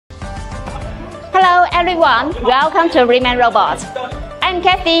Hello everyone, welcome to Reeman Robots. I'm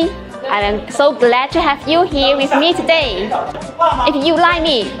Kathy. I'm so glad to have you here with me today. If you like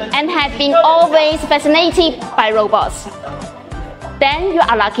me and have been always fascinated by robots, then you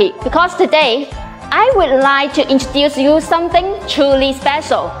are lucky because today I would like to introduce you something truly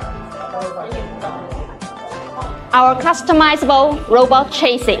special. Our customizable robot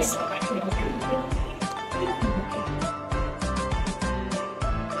chassis.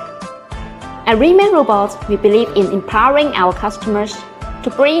 At Reeman Robots, we believe in empowering our customers to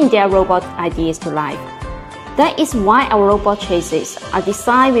bring their robot ideas to life. That is why our robot chassis are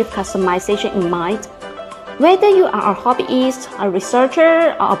designed with customization in mind. Whether you are a hobbyist, a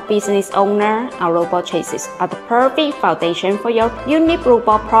researcher, or a business owner, our robot chassis are the perfect foundation for your unique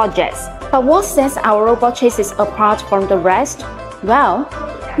robot projects. But what sets our robot chassis apart from the rest? Well,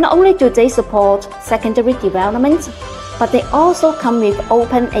 not only do they support secondary development, but they also come with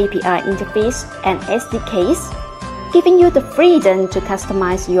open API interface and SDKs, giving you the freedom to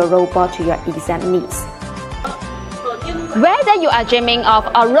customize your robot to your exact needs. Whether you are dreaming of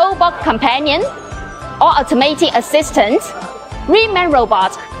a robot companion or automatic assistant, Reeman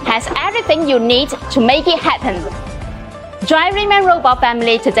Robots has everything you need to make it happen. Join Reeman Robot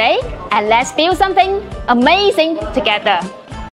family today and let's build something amazing together.